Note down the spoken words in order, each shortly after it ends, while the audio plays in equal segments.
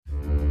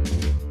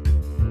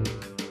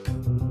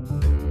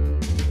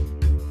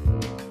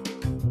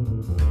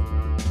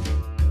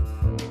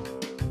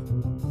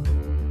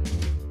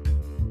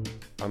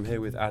here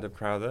with Adam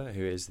Crowther,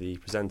 who is the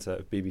presenter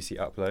of BBC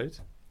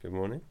Upload. Good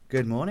morning.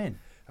 Good morning.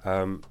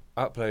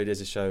 Upload is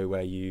a show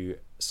where you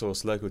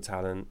source local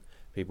talent,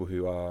 people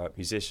who are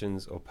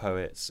musicians or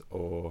poets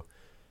or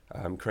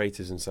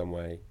creators in some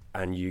way,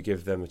 and you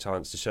give them a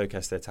chance to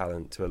showcase their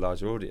talent to a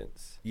larger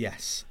audience.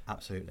 Yes,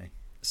 absolutely.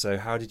 So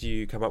how did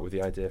you come up with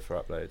the idea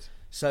for Upload?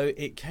 So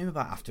it came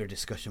about after a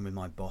discussion with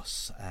my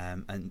boss,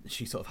 and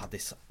she sort of had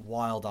this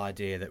wild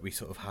idea that we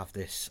sort of have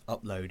this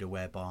uploader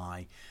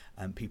whereby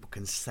people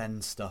can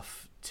send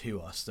stuff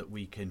to us that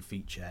we can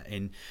feature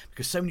in,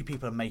 because so many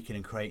people are making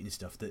and creating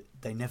stuff that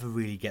they never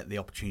really get the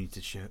opportunity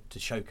to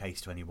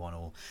showcase to anyone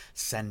or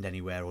send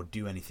anywhere or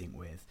do anything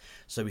with.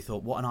 So we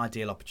thought, what an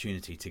ideal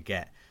opportunity to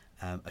get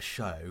a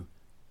show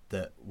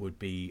that would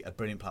be a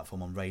brilliant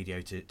platform on radio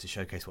to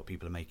showcase what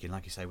people are making,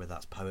 like you say, whether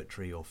that's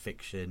poetry or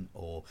fiction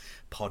or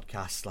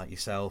podcasts like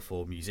yourself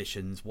or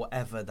musicians,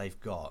 whatever they've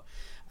got,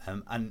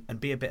 and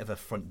be a bit of a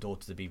front door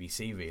to the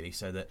BBC, really,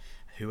 so that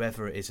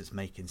whoever it is that's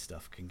making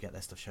stuff can get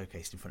their stuff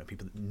showcased in front of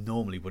people that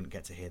normally wouldn't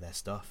get to hear their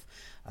stuff,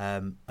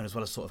 and as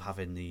well as sort of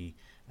having the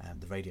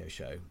radio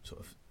show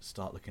sort of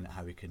start looking at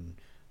how we can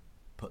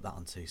put that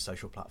onto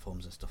social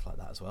platforms and stuff like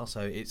that as well.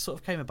 So it sort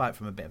of came about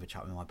from a bit of a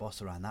chat with my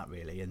boss around that,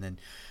 really, and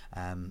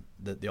then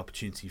the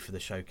opportunity for the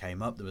show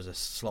came up. There was a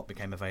slot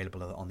became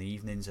available on the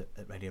evenings at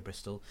Radio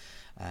Bristol,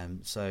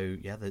 so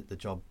yeah, the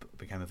job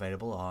became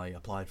available. I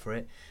applied for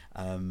it,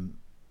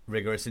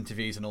 rigorous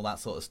interviews and all that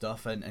sort of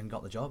stuff, and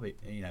got the job.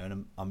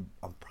 And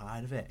I'm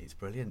proud of it. It's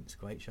brilliant. It's a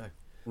great show.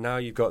 Now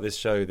you've got this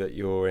show that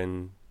you're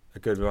in a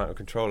good amount of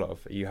control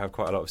of. You have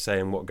quite a lot of say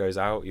in what goes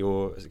out.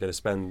 You're going to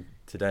spend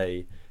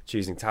today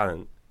choosing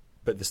talent,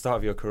 but at the start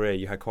of your career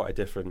you had quite a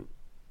different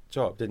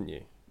job, didn't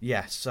you?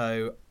 Yeah,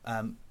 so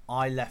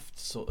I left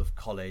sort of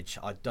college.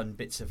 I'd done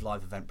bits of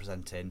live event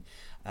presenting.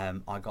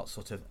 I got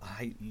sort of, I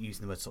hate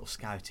using the word sort of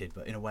scouted,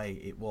 but in a way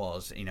it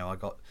was, I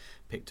got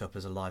picked up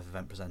as a live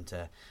event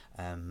presenter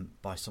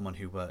by someone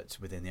who worked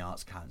within the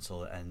Arts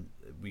Council, and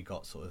we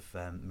got sort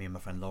of, me and my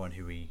friend Lauren,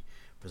 who we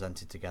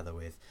presented together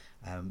with,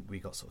 we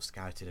got sort of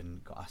scouted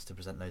and got asked to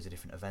present loads of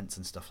different events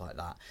and stuff like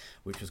that,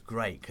 which was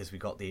great because we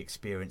got the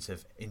experience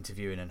of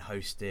interviewing and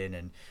hosting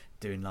and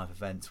doing live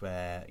events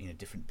where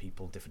different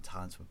people, different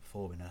talents were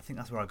performing. And I think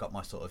that's where I got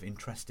my sort of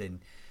interest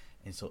in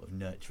sort of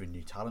nurturing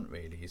new talent,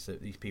 really, is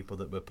that these people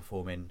that were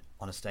performing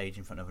on a stage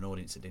in front of an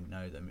audience that didn't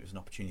know them, it was an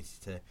opportunity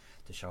to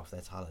show off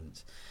their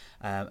talent.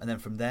 And then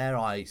from there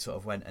I sort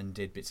of went and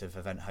did bits of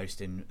event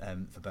hosting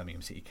for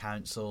Birmingham City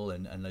Council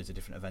and loads of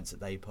different events that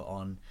they put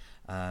on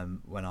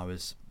when I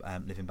was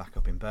living back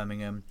up in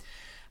Birmingham.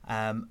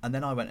 And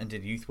then I went and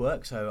did youth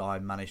work, so I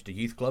managed a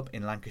youth club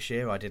in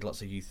Lancashire. I did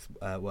lots of youth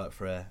work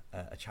for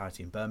a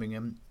charity in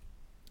Birmingham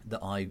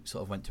that I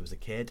sort of went to as a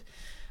kid.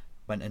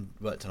 Went and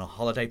worked on a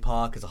holiday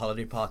park as a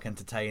holiday park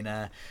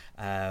entertainer,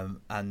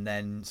 and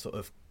then sort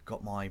of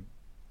got my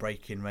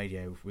break in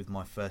radio with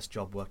my first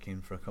job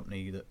working for a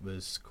company that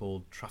was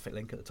called Traffic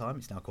Link at the time.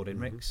 It's now called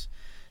INRIX,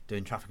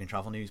 doing traffic and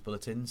travel news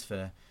bulletins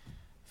for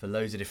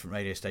loads of different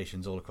radio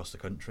stations all across the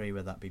country,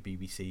 whether that be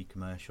BBC,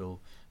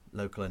 commercial,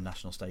 local and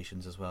national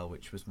stations as well,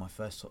 which was my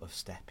first sort of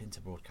step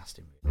into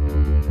broadcasting.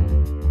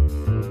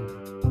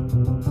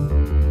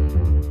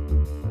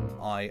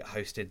 I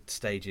hosted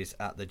stages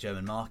at the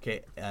German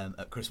Market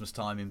at Christmas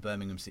time in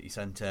Birmingham City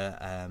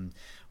Centre,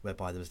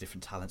 whereby there was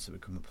different talents that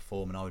would come and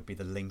perform, and I would be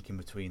the link in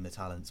between the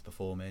talents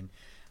performing,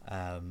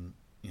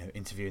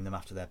 interviewing them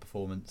after their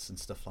performance and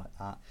stuff like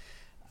that.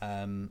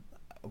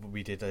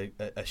 We did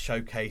a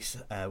showcase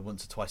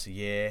once or twice a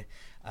year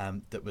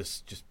that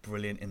was just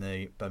brilliant in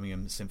the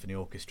Birmingham Symphony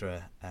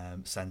Orchestra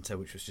Centre,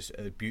 which was just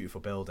a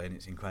beautiful building.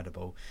 It's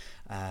incredible.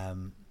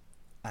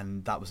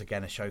 And that was,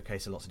 again, a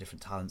showcase of lots of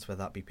different talents, whether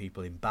that be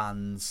people in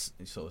bands,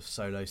 sort of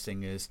solo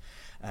singers,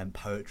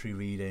 poetry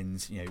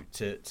readings,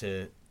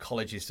 to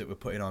colleges that were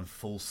putting on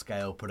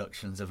full-scale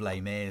productions of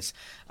Les Mis.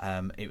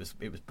 It was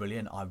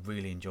brilliant. I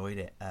really enjoyed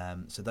it.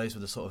 So those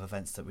were the sort of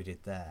events that we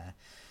did there.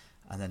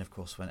 And then, of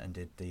course, went and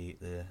did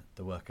the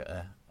work at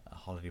a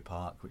holiday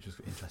park, which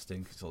was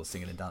interesting, sort of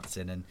singing and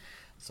dancing and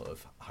sort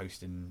of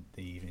hosting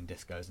the evening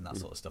discos and that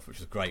sort of stuff, which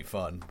was great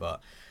fun,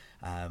 but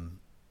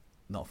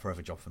not a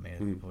forever job for me,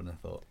 I wouldn't have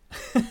thought.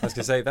 I was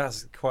going to say,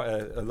 that's quite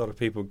a lot of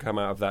people come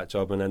out of that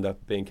job and end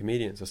up being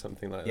comedians or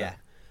something like that. Yeah.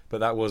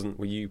 But that wasn't,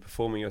 were you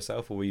performing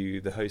yourself, or were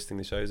you the hosting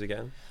the shows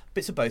again?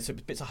 Bits of both. So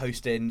bits of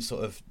hosting,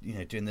 sort of,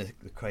 doing the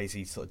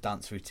crazy sort of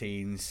dance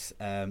routines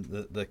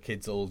the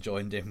kids all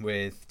joined in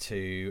with,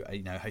 to,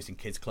 hosting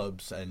kids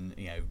clubs and,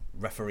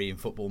 refereeing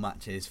football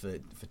matches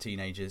for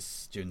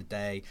teenagers during the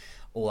day,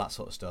 all that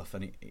sort of stuff.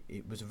 And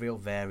it was a real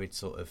varied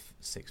sort of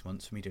 6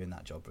 months for me doing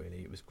that job,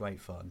 really. It was great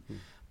fun.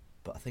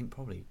 But I think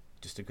probably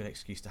just a good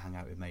excuse to hang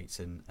out with mates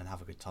and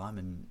have a good time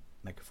and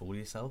make a fool of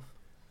yourself.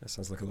 That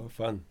sounds like a lot of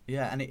fun.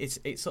 Yeah, and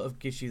it sort of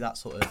gives you that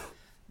sort of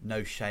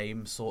no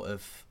shame sort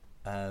of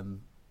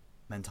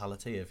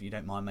mentality of, you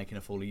don't mind making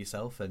a fool of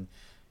yourself, and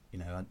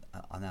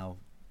I now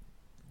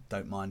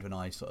don't mind when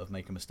I sort of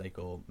make a mistake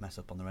or mess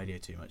up on the radio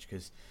too much,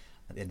 because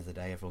at the end of the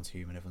day everyone's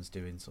human, everyone's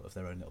doing sort of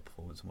their own little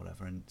performance and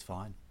whatever, and it's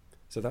fine.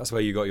 So that's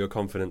where you got your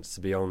confidence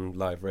to be on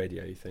live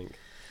radio, you think?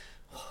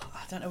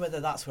 I don't know whether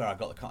that's where I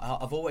got the.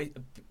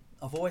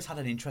 I've always had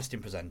an interest in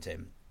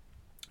presenting,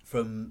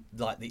 from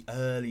like the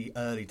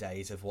early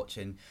days of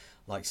watching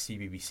like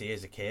CBBC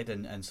as a kid,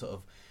 and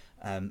sort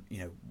of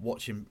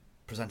watching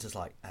presenters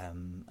like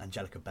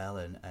Angelica Bell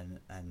and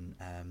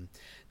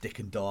Dick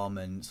and Dom,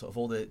 and sort of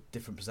all the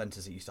different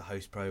presenters that used to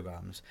host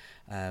programmes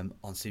on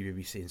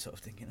CBBC, and sort of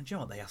thinking, do you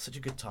know what, they have such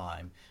a good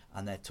time,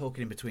 and they're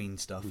talking in between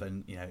stuff,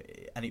 and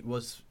and it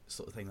was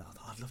sort of thing that I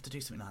thought I'd love to do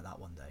something like that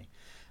one day.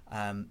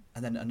 And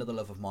then another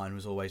love of mine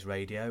was always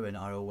radio, and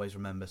I always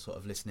remember sort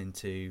of listening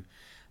to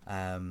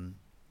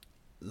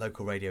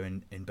local radio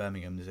in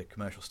Birmingham. There's a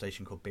commercial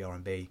station called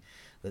BR&B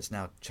that's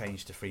now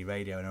changed to free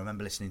radio, and I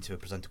remember listening to a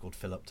presenter called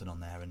Phil Upton on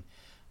there,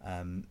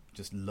 and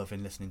just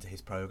loving listening to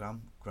his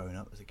programme growing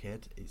up as a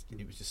kid.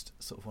 It was just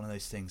sort of one of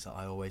those things that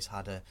I always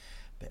had a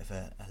bit of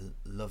a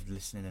loved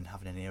listening and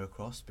having an ear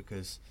across,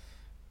 because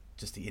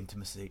just the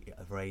intimacy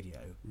of radio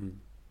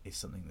is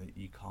something that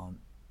you can't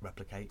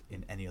replicate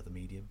in any other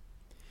medium.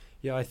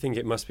 Yeah, I think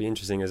it must be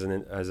interesting as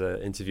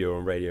an interviewer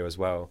on radio as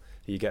well.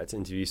 You get to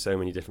interview so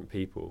many different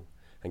people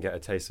and get a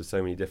taste of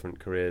so many different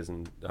careers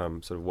and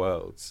sort of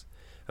worlds.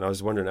 And I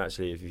was wondering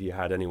actually if you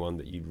had anyone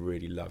that you'd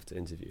really love to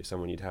interview,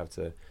 someone you'd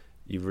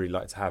really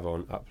like to have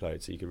on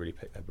Upload, so you could really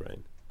pick their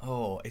brain.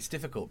 Oh, it's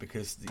difficult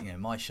because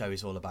my show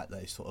is all about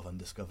those sort of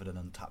undiscovered and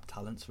untapped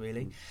talents,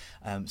 really.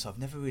 So I've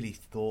never really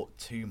thought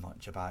too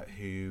much about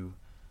who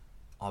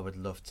I would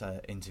love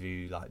to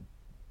interview, like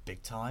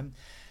big time.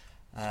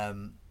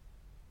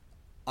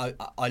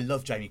 I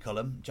love Jamie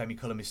Cullum. Jamie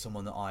Cullum is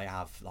someone that I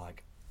have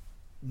like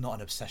not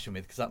an obsession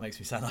with, because that makes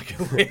me sound like a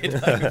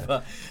weirdo.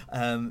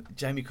 But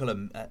Jamie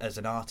Cullum as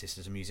an artist,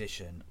 as a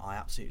musician, I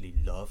absolutely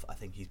love. I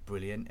think he's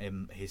brilliant.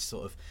 His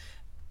sort of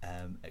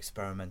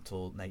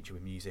experimental nature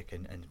with music,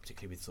 and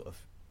particularly with sort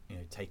of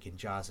taking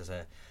jazz as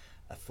a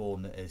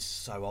form that is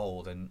so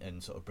old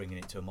and sort of bringing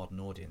it to a modern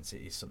audience,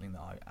 it is something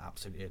that I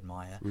absolutely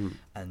admire.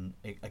 And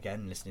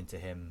again, listening to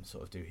him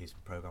sort of do his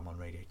programme on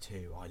Radio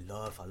 2, I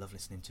love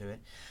listening to it.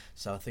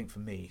 So I think for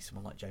me,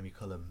 someone like Jamie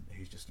Cullum,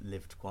 who's just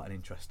lived quite an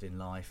interesting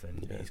life,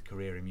 and his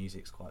career in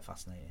music is quite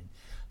fascinating,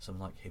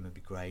 someone like him would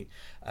be great.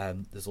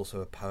 There's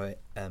also a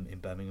poet in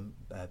Birmingham,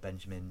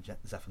 Benjamin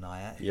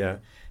Zephaniah.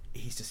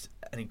 He's just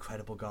an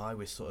incredible guy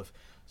with sort of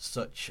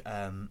such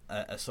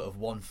a sort of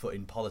one foot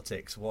in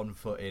politics, one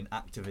foot in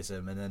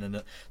activism, and then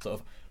another sort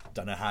of,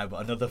 don't know how,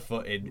 but another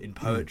foot in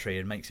poetry,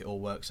 and makes it all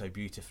work so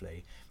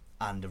beautifully.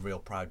 And a real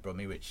proud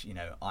Brummie, which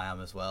I am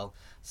as well.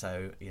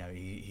 So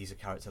he's a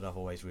character that I've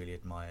always really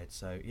admired.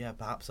 So yeah,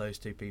 perhaps those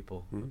two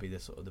people would be the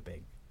sort of the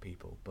big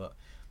people. But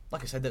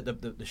like I said,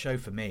 the show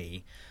for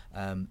me,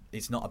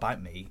 it's not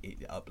about me,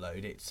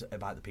 Upload. It's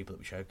about the people that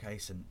we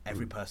showcase, and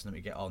every person that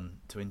we get on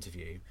to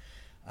interview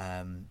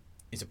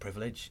is a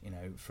privilege,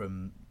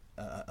 from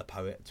a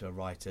poet to a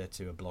writer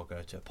to a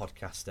blogger to a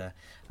podcaster.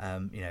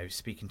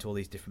 Speaking to all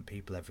these different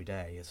people every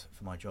day is,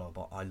 for my job,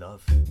 I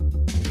love.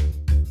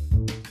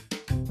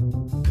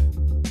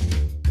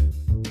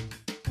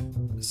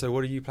 So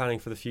what are you planning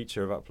for the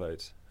future of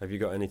Upload? Have you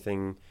got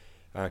anything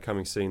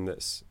coming soon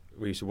that's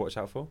we should watch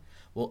out for?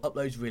 Well,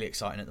 Upload's really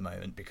exciting at the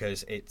moment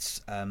because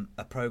it's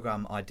a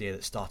programme idea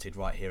that started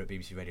right here at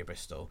BBC Radio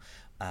Bristol,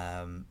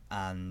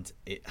 and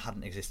it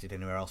hadn't existed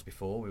anywhere else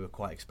before. We were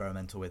quite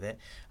experimental with it.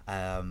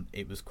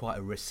 It was quite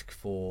a risk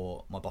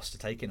for my boss to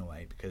take in a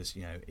way, because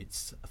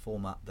it's a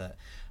format that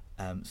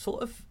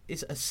sort of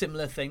is a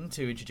similar thing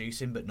to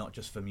Introducing, but not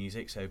just for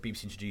music. So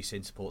BBC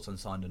Introducing supports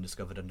unsigned,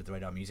 undiscovered, under the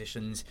radar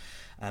musicians.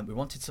 We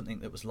wanted something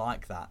that was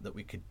like that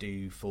we could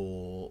do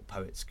for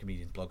poets,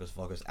 comedians, bloggers,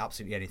 vloggers,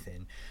 absolutely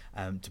anything,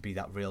 to be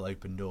that real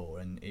open door.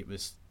 And it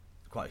was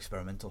quite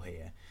experimental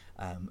here,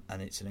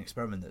 and it's an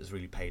experiment that has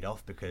really paid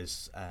off,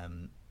 because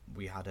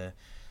we had a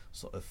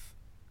sort of,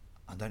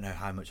 I don't know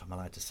how much I'm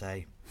allowed to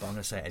say, but I'm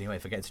going to say it anyway.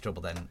 If I get into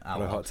trouble, then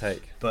a hot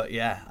take. But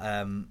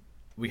yeah,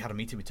 we had a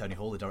meeting with Tony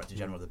Hall, the Director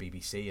General of the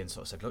BBC, and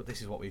sort of said, look,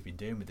 this is what we've been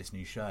doing with this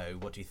new show.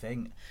 What do you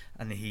think?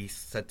 And he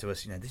said to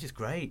us, this is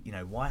great.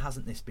 Why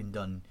hasn't this been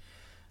done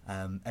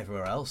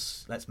everywhere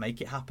else? Let's make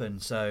it happen.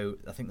 So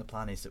I think the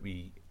plan is that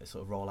we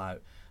sort of roll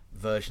out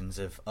versions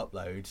of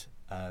Upload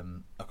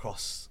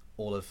across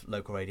all of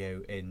local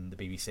radio in the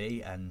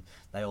BBC, and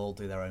they all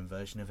do their own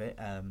version of it,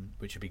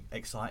 which would be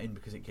exciting,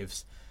 because it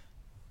gives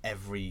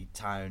every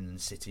town and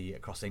city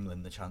across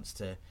England the chance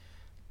to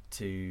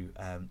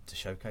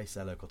showcase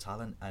their local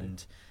talent.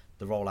 And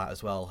the rollout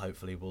as well,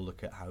 hopefully we'll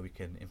look at how we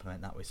can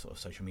implement that with sort of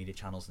social media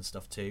channels and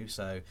stuff too.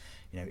 So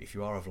if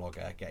you are a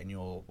vlogger, getting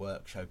your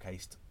work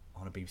showcased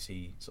on a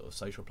BBC sort of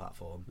social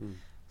platform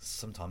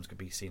sometimes could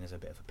be seen as a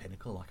bit of a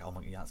pinnacle, like, oh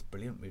my god, that's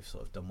brilliant, we've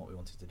sort of done what we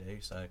wanted to do.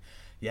 So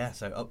yeah,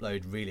 so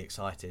Upload, really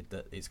excited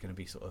that it's going to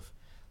be sort of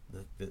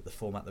the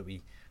format that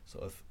we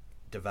sort of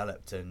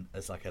developed, and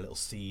as like a little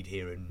seed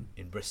here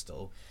in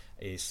Bristol,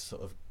 is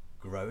sort of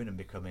growing and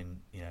becoming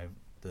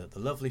the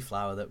lovely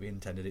flower that we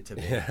intended it to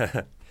be.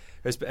 Yeah.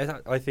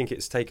 I think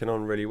it's taken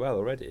on really well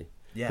already.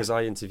 Yeah. Because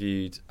I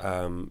interviewed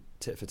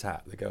Tit for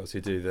Tat, the girls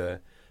who do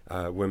the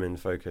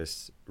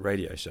women-focused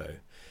radio show,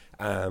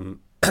 and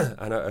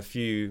And a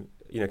few,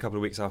 a couple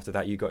of weeks after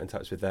that, you got in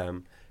touch with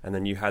them, and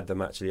then you had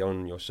them actually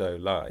on your show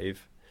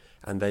live,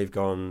 and they've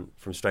gone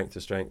from strength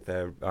to strength.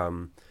 They're,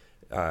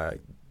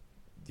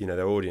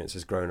 their audience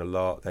has grown a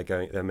lot.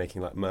 They're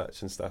making like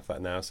merch and stuff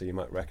like now, so you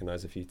might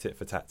recognise a few Tit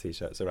for Tat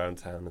t-shirts around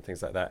town and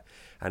things like that.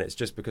 And it's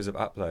just because of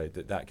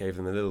Upload that gave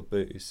them a little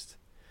boost,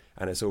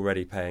 and it's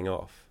already paying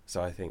off.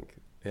 So I think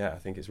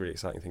it's a really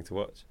exciting thing to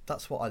watch.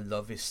 That's what I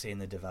love, is seeing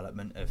the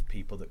development of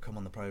people that come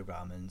on the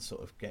programme and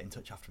sort of get in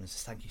touch after and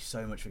say thank you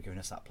so much for giving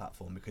us that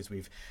platform, because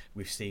we've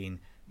seen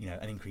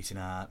an increase in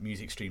our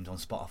music streams on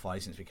Spotify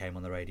since we came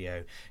on the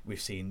radio. We've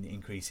seen the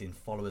increase in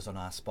followers on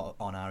our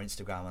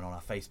Instagram and on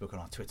our Facebook and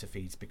our Twitter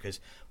feeds because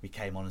we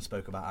came on and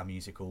spoke about our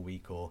music all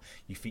week, or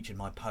you featured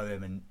my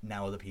poem and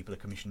now other people are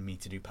commissioning me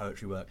to do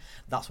poetry work.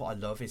 That's what I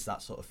love, is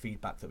that sort of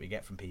feedback that we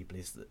get from people,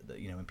 is that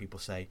when people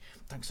say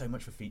thanks so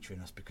much for featuring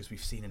us because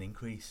we've seen an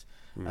increase.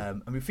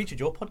 And we've featured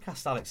your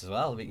podcast, Alex, as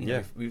well.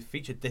 We've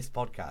featured this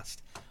podcast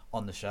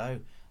on the show.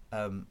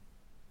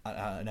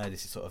 I know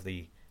this is sort of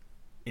the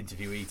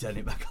interviewee turning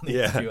it back on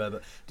the interviewer,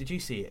 but did you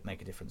see it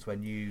make a difference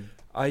when you...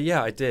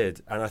 Yeah, I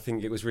did, and I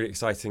think it was really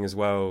exciting as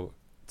well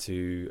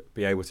to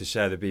be able to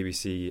share the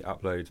BBC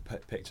Upload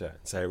picture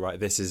and say, right,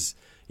 this is,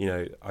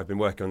 I've been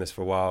working on this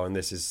for a while, and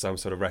this is some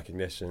sort of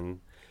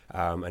recognition,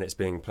 and it's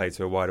being played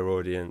to a wider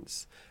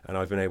audience, and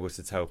I've been able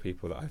to tell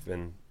people that I've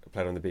been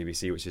played on the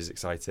BBC, which is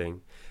exciting.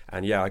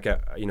 And I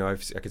get, I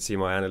could see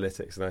my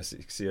analytics, and I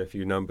see a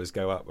few numbers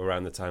go up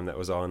around the time that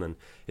was on, and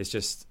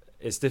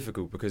it's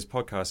difficult because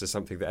podcast is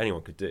something that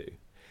anyone could do.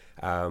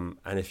 And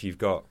if you've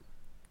got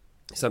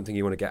something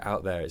you want to get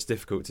out there, it's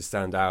difficult to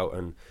stand out,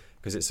 and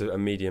because it's a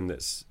medium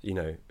that's,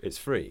 it's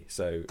free.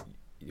 So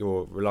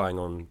you're relying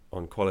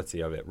on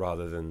quality of it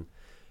rather than,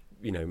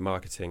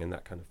 marketing and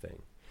that kind of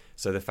thing.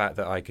 So the fact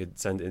that I could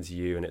send it into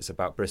you and it's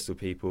about Bristol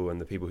people and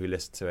the people who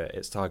listen to it,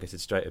 it's targeted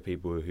straight at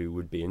people who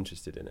would be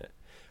interested in it.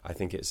 I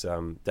think it's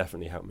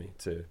definitely helped me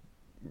to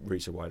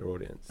reach a wider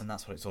audience, and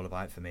that's what it's all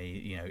about for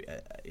me.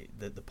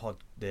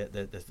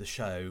 The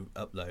show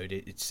Upload,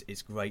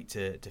 it's great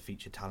to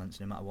feature talents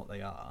no matter what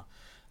they are,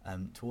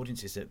 to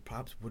audiences that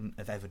perhaps wouldn't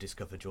have ever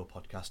discovered your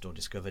podcast or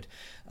discovered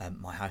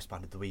my house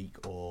band of the week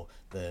or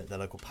the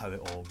local poet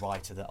or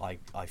writer that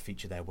I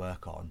feature their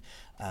work on,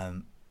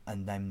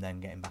 and then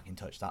getting back in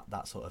touch.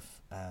 That sort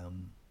of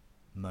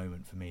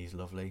moment for me is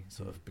lovely,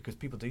 sort of, because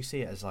people do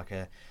see it as like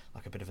a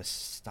bit of a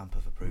stamp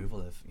of approval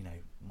of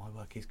my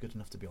work is good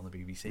enough to be on the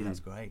BBC. That's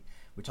great,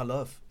 which I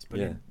love. It's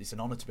brilliant. It's an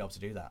honour to be able to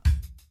do that.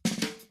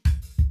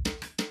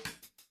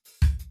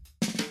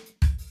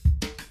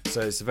 So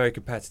it's a very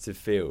competitive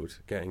field,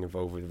 getting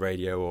involved with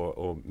radio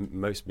or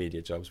most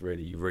media jobs.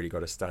 Really, you've really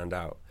got to stand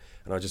out.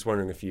 And I was just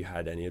wondering if you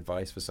had any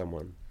advice for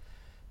someone.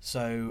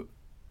 So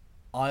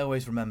I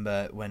always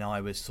remember when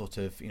I was sort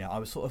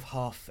of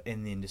half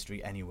in the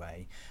industry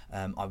anyway.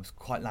 I was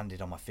quite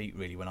landed on my feet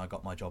really when I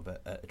got my job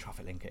at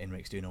Traffic Link at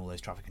INRIX, doing all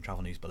those traffic and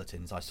travel news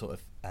bulletins. I sort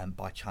of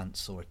by chance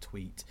saw a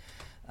tweet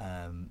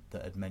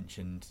that had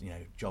mentioned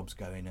jobs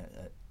going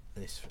at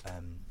this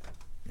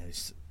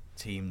this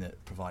team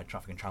that provide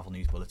traffic and travel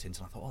news bulletins,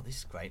 and I thought, oh, this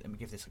is great. Let me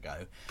give this a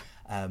go.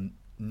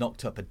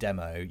 Knocked up a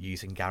demo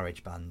using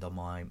GarageBand on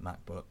my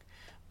MacBook.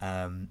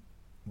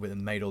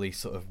 Made all these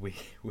sort of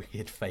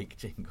weird fake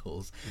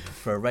jingles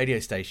for a radio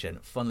station,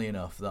 funnily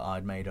enough, that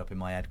I'd made up in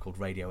my head called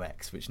Radio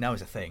X, which now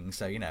is a thing.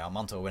 So I'm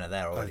onto a winner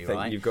there already, I think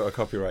right? You've got a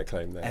copyright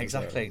claim there.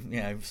 Exactly.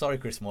 Sorry,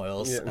 Chris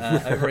Moyles,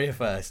 over here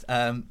first.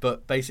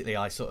 But basically,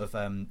 I sort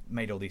of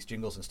made all these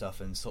jingles and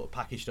stuff, and sort of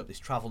packaged up this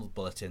travel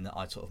bulletin that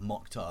I sort of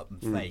mocked up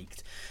and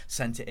faked,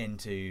 sent it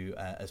into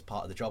as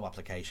part of the job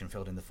application,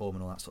 filled in the form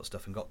and all that sort of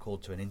stuff, and got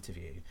called to an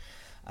interview.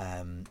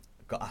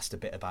 Got asked a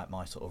bit about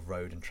my sort of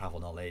road and travel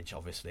knowledge,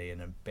 obviously,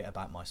 and a bit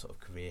about my sort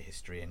of career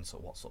history and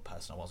sort of what sort of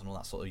person I was and all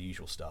that sort of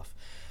usual stuff.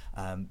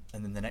 And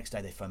then the next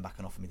day they phoned back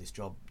and offered me this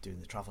job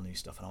doing the travel news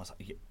stuff, and I was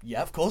like,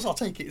 yeah, of course I'll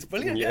take it. It's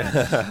brilliant.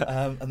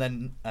 Yeah. And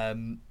then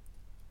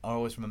I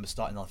always remember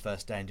starting on the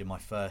first day and doing my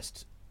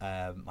first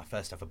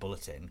ever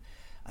bulletin,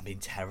 and being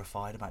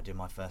terrified about doing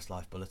my first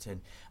live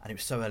bulletin. And it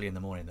was so early in the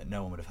morning that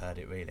no one would have heard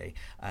it really,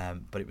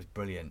 but it was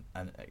brilliant.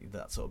 And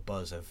that sort of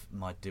buzz of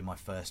doing my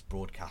first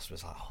broadcast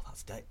was like, oh,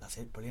 that's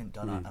it, brilliant,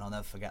 done. And I'll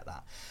never forget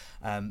that.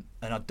 And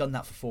I'd done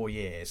that for 4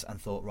 years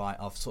and thought, right,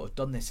 I've sort of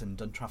done this and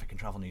done traffic and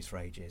travel news for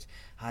ages.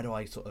 How do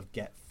I sort of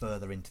get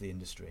further into the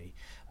industry?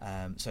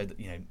 So that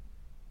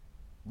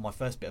my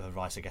first bit of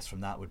advice, I guess, from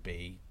that would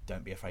be,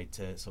 don't be afraid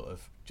to sort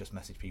of just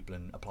message people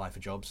and apply for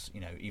jobs,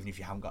 even if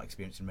you haven't got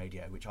experience in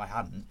radio, which I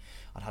hadn't.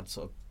 I'd had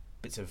sort of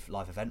bits of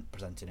live event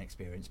presenting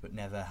experience, but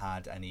never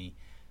had any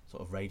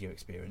sort of radio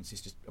experience. It's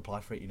just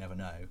apply for it, you never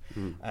know.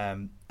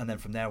 And then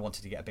from there I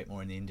wanted to get a bit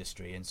more in the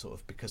industry, and sort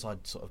of, because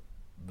I'd sort of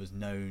was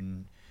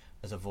known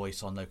as a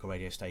voice on local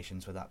radio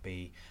stations, whether that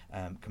be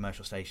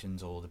commercial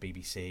stations or the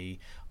BBC,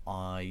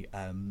 I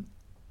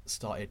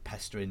started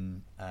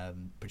pestering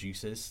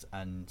producers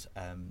and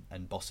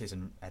bosses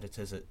and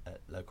editors at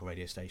local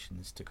radio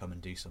stations to come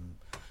and do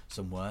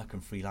some work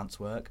and freelance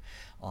work.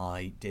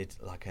 I did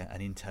like an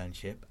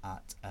internship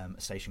at a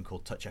station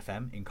called Touch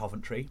FM in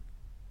Coventry,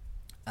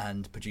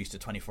 and produced a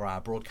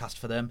 24-hour broadcast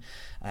for them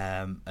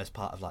as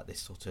part of like this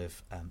sort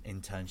of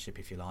internship,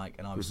 if you like.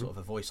 And I was sort of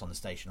a voice on the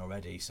station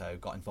already, so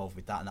got involved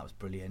with that, and that was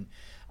brilliant.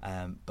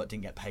 But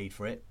didn't get paid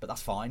for it, but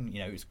that's fine. You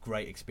know, it was a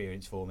great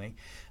experience for me.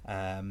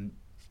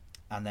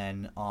 And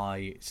then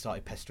I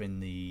started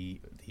pestering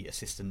the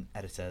assistant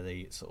editor,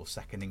 the sort of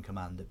second in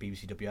command at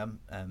BBC WM,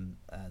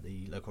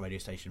 the local radio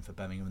station for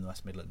Birmingham and the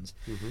West Midlands.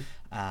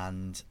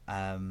 And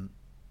I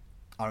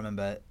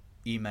remember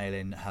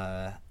emailing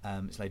her,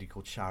 this lady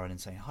called Sharon, and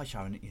saying, "Hi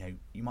Sharon, you know,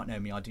 you might know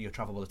me. I do your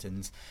travel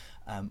bulletins.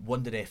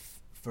 Wondered if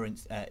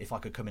I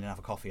could come in and have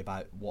a coffee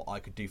about what I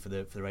could do for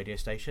the radio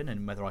station,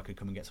 and whether I could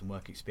come and get some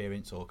work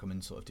experience or come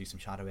and sort of do some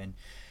shadowing."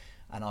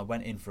 And I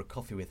went in for a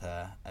coffee with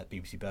her at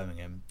BBC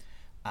Birmingham,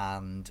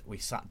 and we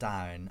sat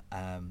down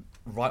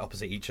right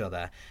opposite each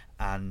other,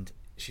 and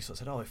she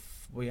sort of said, "Oh,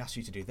 if we asked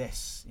you to do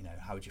this, you know,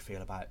 how would you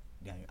feel about,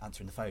 you know,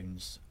 answering the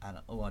phones?" And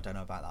I don't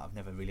know about that. I've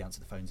never really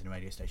answered the phones in a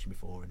radio station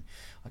before. And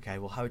okay,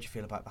 well, how would you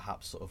feel about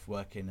perhaps sort of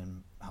working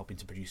and helping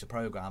to produce a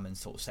program and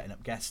sort of setting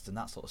up guests and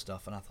that sort of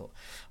stuff? And I thought,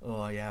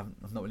 oh yeah,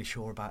 I'm not really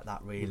sure about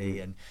that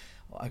really. And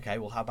okay,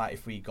 well, how about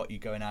if we got you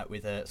going out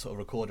with a sort of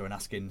recorder and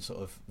asking sort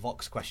of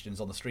Vox questions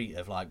on the street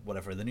of like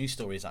whatever the news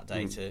story is that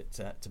day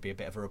to be a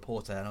bit of a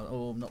reporter? And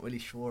I'm not really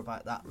sure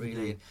about that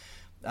really.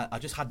 I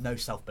just had no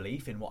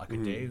self-belief in what I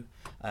could do.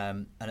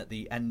 And at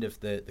the end of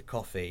the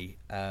coffee,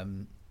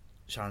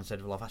 Sharon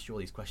said, "Well, I've asked you all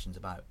these questions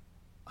about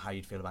how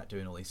you'd feel about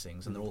doing all these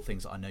things, and they're all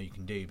things that I know you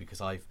can do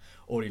because I've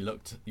already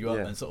looked you up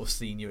and sort of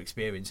seen your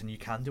experience, and you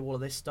can do all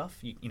of this stuff.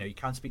 You know, you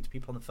can speak to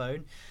people on the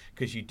phone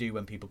because you do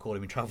when people call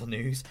him in travel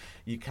news.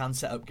 You can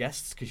set up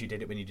guests because you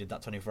did it when you did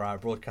that 24-hour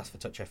broadcast for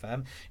Touch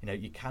FM. You know,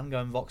 you can go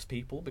and Vox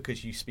people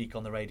because you speak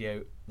on the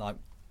radio like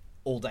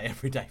all day,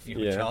 every day for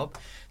your job.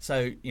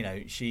 So, you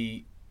know,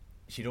 she'd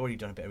already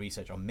done a bit of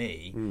research on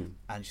me,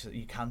 and she said,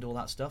 you can do all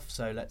that stuff,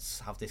 so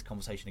let's have this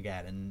conversation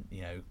again, and,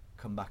 you know,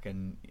 come back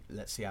and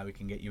let's see how we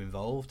can get you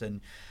involved. And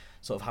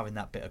sort of having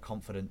that bit of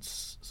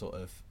confidence sort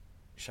of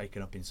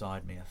shaken up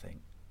inside me, I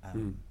think.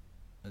 And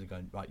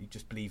going, right, you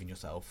just believe in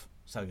yourself,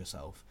 sell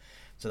yourself.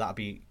 So that'd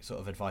be sort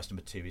of advice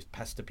number 2, is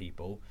pester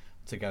people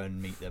to go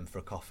and meet them for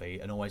a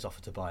coffee, and always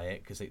offer to buy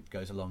it, because it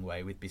goes a long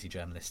way with busy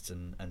journalists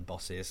and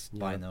bosses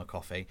buying them a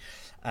coffee.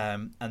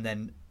 And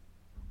then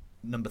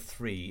number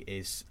 3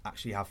 is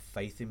actually have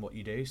faith in what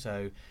you do.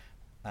 So,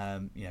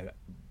 you know,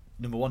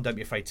 number 1, don't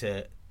be afraid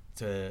to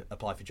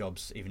apply for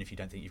jobs even if you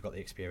don't think you've got the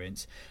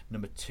experience.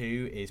 Number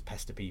 2 is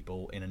pester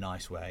people in a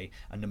nice way,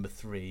 and number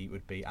 3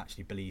 would be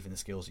actually believe in the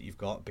skills that you've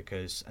got,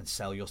 and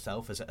sell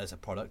yourself as a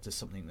product, as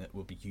something that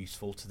will be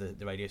useful to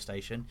the radio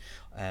station,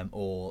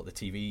 or the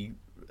TV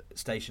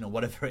station, or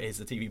whatever it is,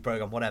 the TV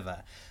program,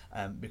 whatever,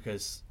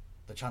 because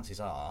the chances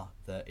are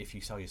that if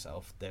you sell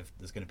yourself,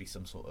 there's going to be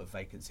some sort of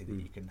vacancy that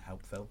you can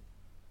help fill.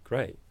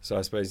 Great. So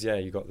I suppose,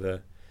 you got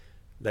the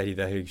lady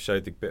there who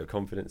showed the bit of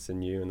confidence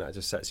in you, and that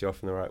just sets you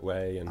off in the right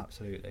way, and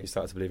absolutely you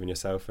start to believe in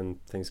yourself,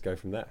 and things go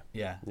from there.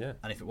 Yeah.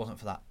 And if it wasn't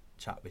for that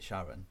chat with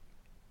Sharon,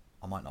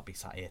 I might not be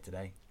sat here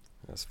today.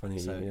 That's funny.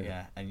 So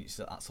and it's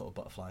that sort of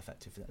butterfly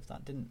effect. If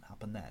that didn't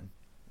happen then,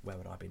 where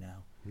would I be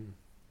now?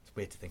 It's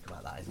weird to think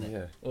about that, isn't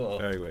it? Yeah.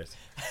 Very weird.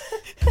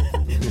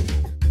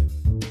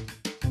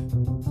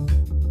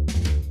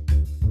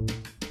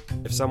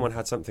 If someone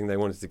had something they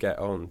wanted to get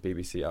on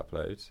BBC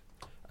Upload,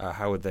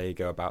 how would they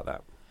go about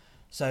that?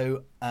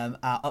 So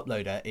our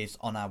uploader is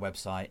on our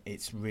website.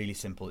 It's really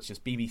simple. It's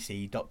just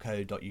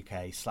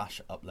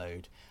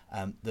bbc.co.uk/upload.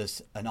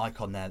 There's an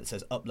icon there that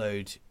says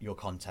upload your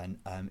content.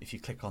 If you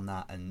click on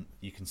that, and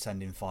you can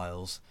send in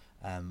files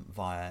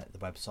via the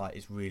website.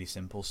 It's really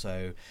simple.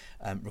 So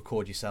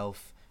record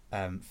yourself,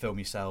 film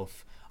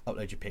yourself,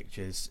 upload your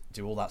pictures,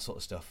 do all that sort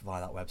of stuff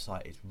via that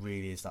website. It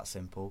really is that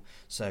simple.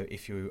 So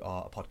if you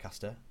are a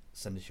podcaster,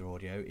 send us your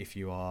audio. If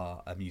you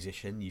are a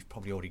musician, you've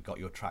probably already got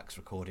your tracks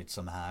recorded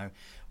somehow,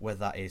 whether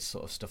that is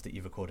sort of stuff that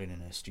you've recorded in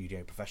a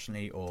studio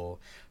professionally, or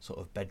sort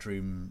of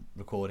bedroom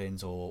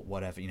recordings, or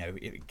whatever, you know,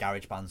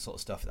 garage band sort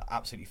of stuff. That's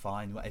absolutely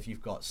fine. Whatever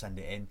you've got, send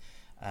it in.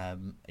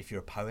 If you're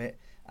a poet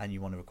and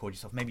you want to record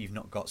yourself, maybe you've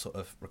not got sort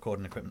of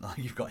recording equipment like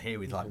you've got here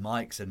with like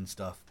mics and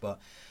stuff,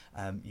 but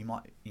you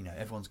might, you know,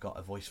 everyone's got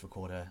a voice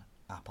recorder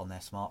app on their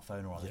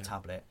smartphone or on their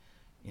tablet.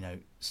 You know,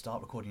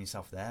 start recording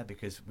yourself there,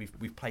 because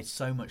we've played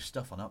so much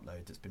stuff on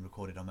Upload that's been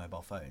recorded on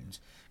mobile phones,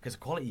 because the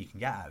quality you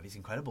can get out of it is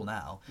incredible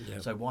now.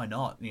 So why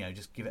not, you know,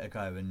 just give it a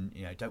go, and,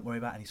 you know, don't worry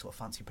about any sort of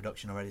fancy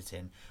production or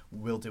editing.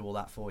 We'll do all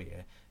that for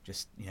you.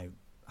 Just, you know,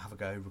 have a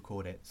go,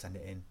 record it, send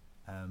it in.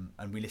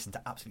 And we listen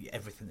to absolutely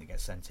everything that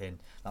gets sent in.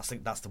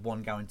 That's the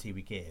one guarantee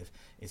we give,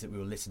 is that we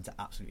will listen to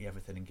absolutely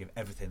everything and give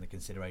everything the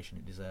consideration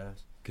it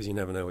deserves. Because you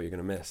never know what you're going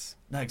to miss.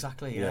 No,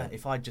 exactly. Yeah.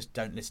 If I just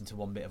don't listen to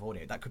one bit of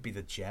audio, that could be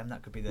the gem.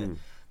 That could be the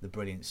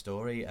brilliant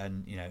story,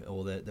 and, you know,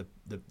 or the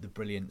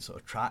brilliant sort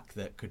of track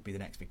that could be the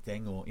next big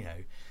thing, or, you know,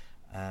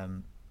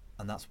 and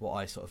that's what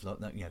I sort of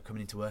love. You know,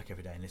 coming into work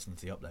every day and listening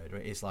to the Uploader,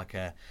 it is like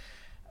a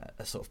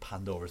a sort of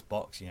Pandora's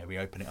box. We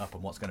open it up,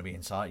 and what's going to be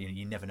inside?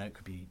 You never know. It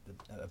could be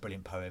a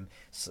brilliant poem.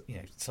 So,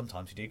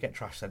 sometimes we do get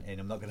trash sent in.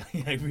 I'm not going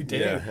to, we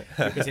do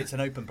because it's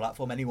an open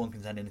platform. Anyone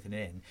can send anything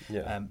in.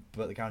 Yeah.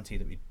 But the guarantee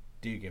that we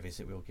do give is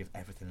that we'll give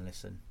everything a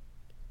listen.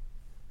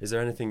 Is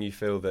there anything you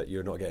feel that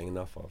you're not getting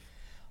enough of?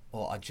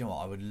 Or do you know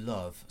what? I would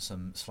love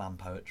some slam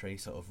poetry,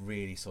 sort of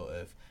really sort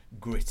of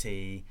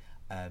gritty,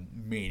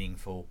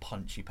 meaningful,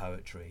 punchy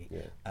poetry.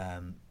 Yeah.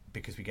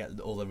 Because we get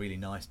all the really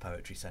nice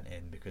poetry sent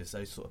in, because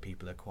those sort of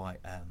people are quite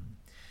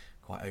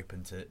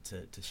open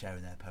to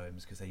sharing their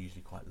poems, because they're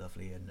usually quite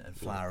lovely and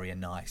flowery and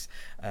nice.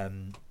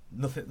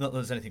 Not that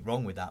there's anything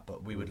wrong with that,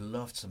 but we would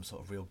love some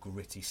sort of real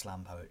gritty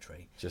slam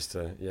poetry.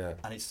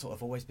 And it's sort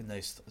of always been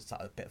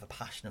a bit of a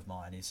passion of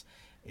mine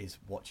is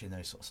watching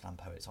those sort of slam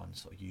poets on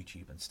sort of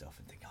YouTube and stuff,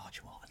 and thinking, do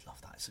you know what, I'd love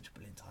that. It's such a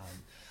brilliant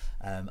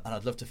time. And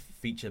I'd love to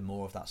feature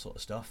more of that sort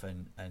of stuff.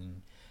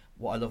 And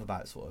what I love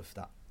about sort of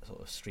that sort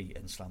of street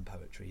and slam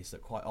poetry is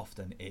that quite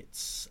often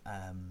it's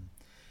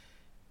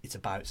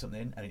about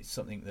something, and it's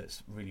something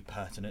that's really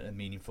pertinent and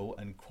meaningful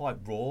and quite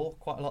raw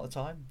quite a lot of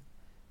the time.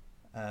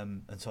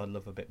 And so I'd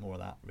love a bit more of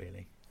that,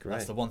 really. Great.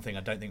 That's the one thing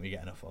I don't think we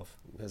get enough of.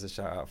 There's a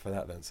shout out for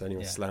that then. So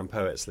anyone slam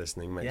poets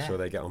listening, make Yeah. sure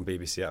they get on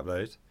BBC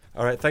Upload.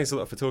 All right, thanks a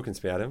lot for talking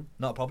to me, Adam.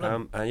 Not a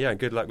problem. And yeah,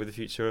 good luck with the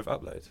future of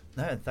Upload.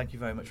 No, and thank you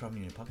very much for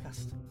having me on your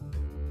podcast.